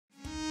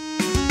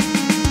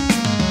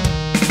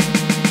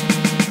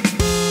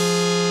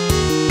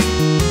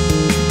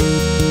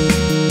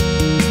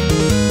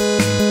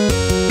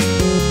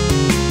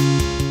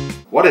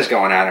What is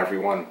going on,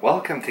 everyone?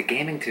 Welcome to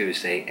Gaming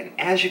Tuesday, and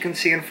as you can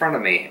see in front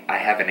of me, I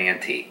have an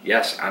antique.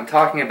 Yes, I'm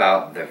talking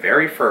about the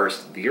very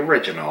first, the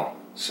original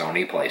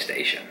Sony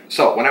PlayStation.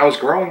 So when I was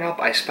growing up,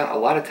 I spent a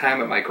lot of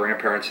time at my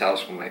grandparents'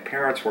 house when my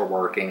parents were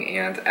working,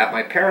 and at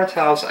my parents'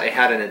 house I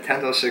had a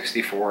Nintendo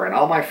 64, and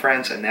all my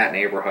friends in that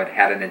neighborhood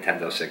had a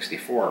Nintendo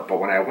 64.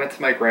 But when I went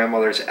to my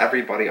grandmother's,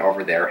 everybody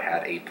over there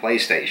had a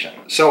PlayStation.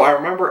 So I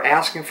remember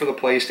asking for the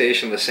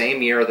PlayStation the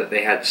same year that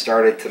they had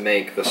started to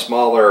make the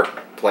smaller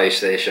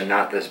PlayStation,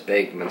 not this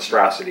big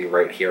monstrosity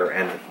right here,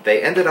 and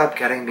they ended up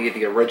getting me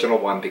the original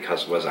one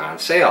because it was on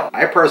sale.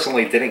 I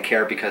personally didn't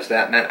care because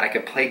that meant I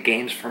could play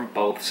games from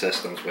both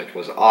systems, which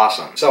was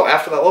awesome. So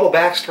after that little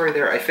backstory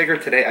there, I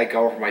figured today I'd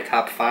go over my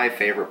top 5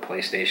 favorite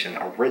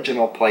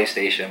original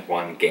PlayStation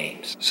 1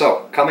 games.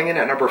 So coming in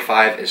at number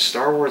 5 is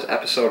Star Wars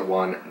Episode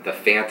 1, The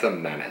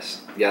Phantom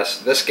Menace. Yes,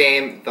 this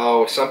game,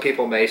 though some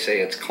people may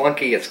say it's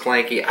clunky, it's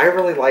clanky, I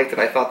really liked it.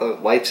 I thought the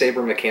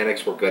lightsaber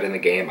mechanics were good in the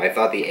game. I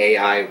thought the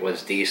AI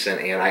was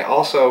decent, and I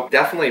also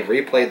definitely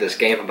replayed this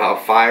game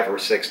about 5 or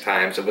 6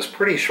 times. It was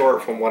pretty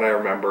short from what I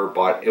remember,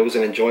 but it was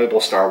an enjoyable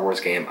Star Wars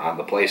game on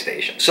the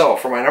PlayStation. So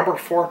for my number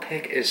 4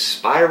 pick is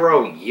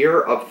Spyro Year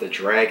of the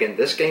Dragon.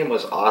 This game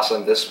was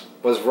awesome. This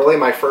was really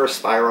my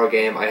first Spyro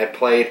game. I had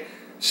played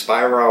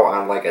Spyro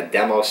on like a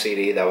demo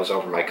CD that was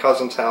over my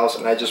cousin's house,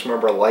 and I just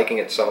remember liking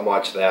it so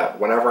much that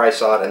whenever I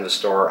saw it in the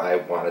store, I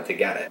wanted to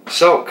get it.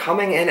 So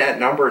coming in at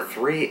number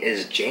 3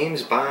 is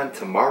James Bond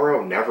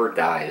Tomorrow Never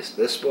Dies.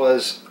 This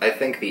was, I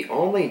think, the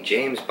only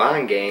James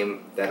Bond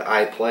game that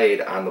I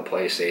played on the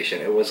PlayStation.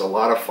 It was a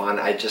lot of fun.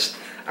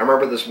 I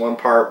remember this one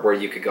part where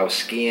you could go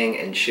skiing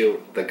and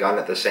shoot the gun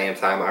at the same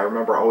time. I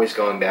remember always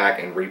going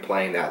back and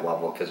replaying that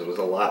level because it was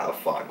a lot of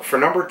fun. For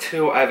number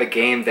 2, I have a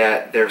game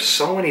that there's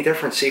so many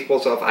different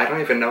sequels of. I don't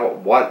even know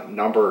what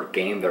number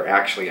game they're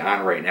actually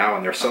on right now,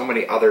 and there's so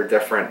many other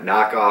different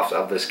knockoffs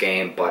of this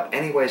game. But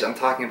anyways, I'm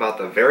talking about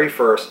the very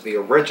first, the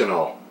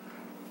original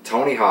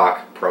Tony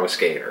Hawk Pro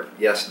Skater.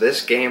 Yes,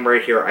 this game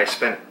right here, I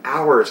spent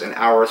hours and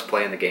hours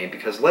playing the game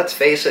because let's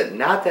face it,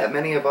 not that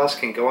many of us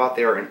can go out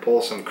there and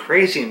pull some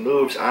crazy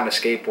moves on a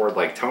skateboard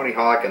like Tony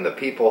Hawk and the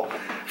people.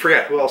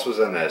 Forget who else was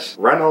in this.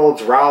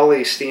 Reynolds,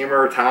 Rowley,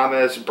 Steamer,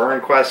 Thomas,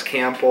 Burnquist,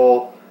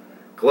 Campbell,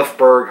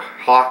 Glifberg,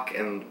 Hawk,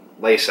 and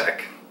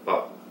Lasek.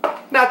 But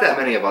not that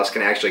many of us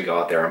can actually go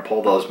out there and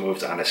pull those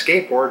moves on a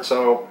skateboard,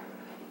 so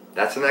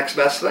that's the next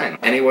best thing.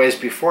 Anyways,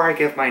 before I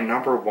give my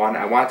number 1,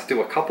 I want to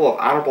do a couple of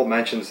honorable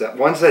mentions,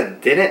 ones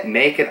that didn't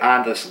make it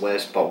on this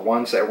list, but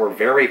ones that were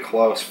very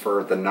close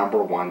for the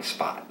number 1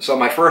 spot. So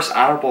my first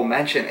honorable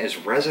mention is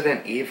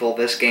Resident Evil.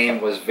 This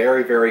game was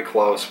very, very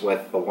close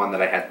with the one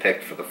that I had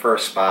picked for the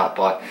first spot,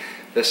 but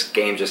this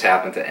game just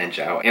happened to inch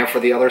out. And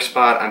for the other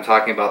spot, I'm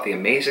talking about the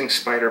Amazing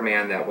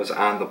Spider-Man that was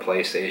on the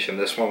PlayStation.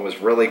 This one was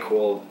really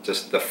cool.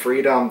 Just the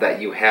freedom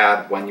that you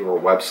had when you were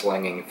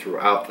web-slinging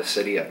throughout the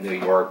city of New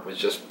York was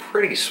just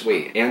pretty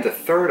sweet. And the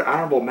third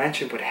honorable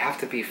mention would have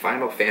to be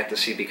Final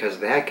Fantasy because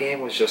that game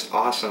was just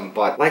awesome.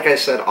 But like I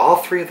said, all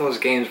 3 of those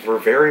games were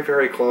very,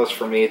 very close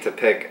for me to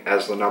pick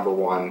as the number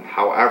 1.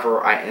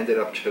 However, I ended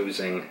up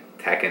choosing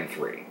Tekken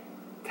 3.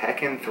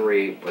 Tekken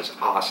 3 was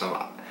awesome.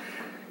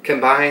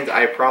 Combined,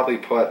 I probably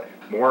put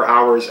more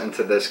hours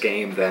into this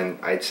game than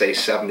I'd say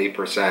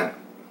 70%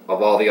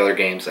 of all the other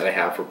games that I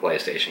have for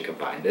PlayStation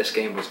combined. This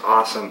game was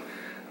awesome.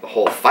 The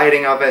whole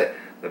fighting of it,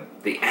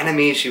 the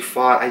enemies you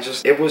fought,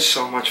 it was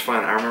so much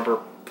fun. I remember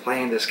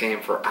playing this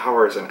game for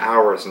hours and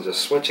hours and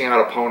just switching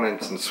out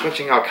opponents and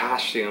switching out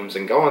costumes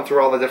and going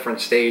through all the different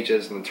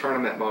stages and the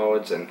tournament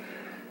modes, and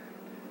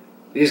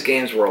these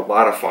games were a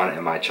lot of fun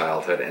in my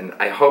childhood, and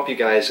I hope you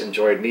guys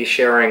enjoyed me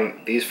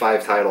sharing these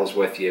 5 titles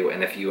with you.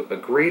 And if you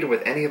agreed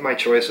with any of my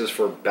choices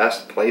for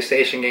best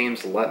PlayStation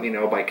games, let me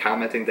know by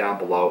commenting down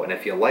below. And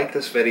if you like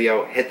this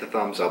video, hit the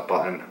thumbs up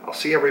button. I'll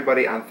see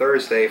everybody on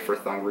Thursday for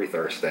Thungry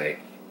Thursday.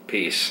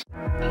 Peace.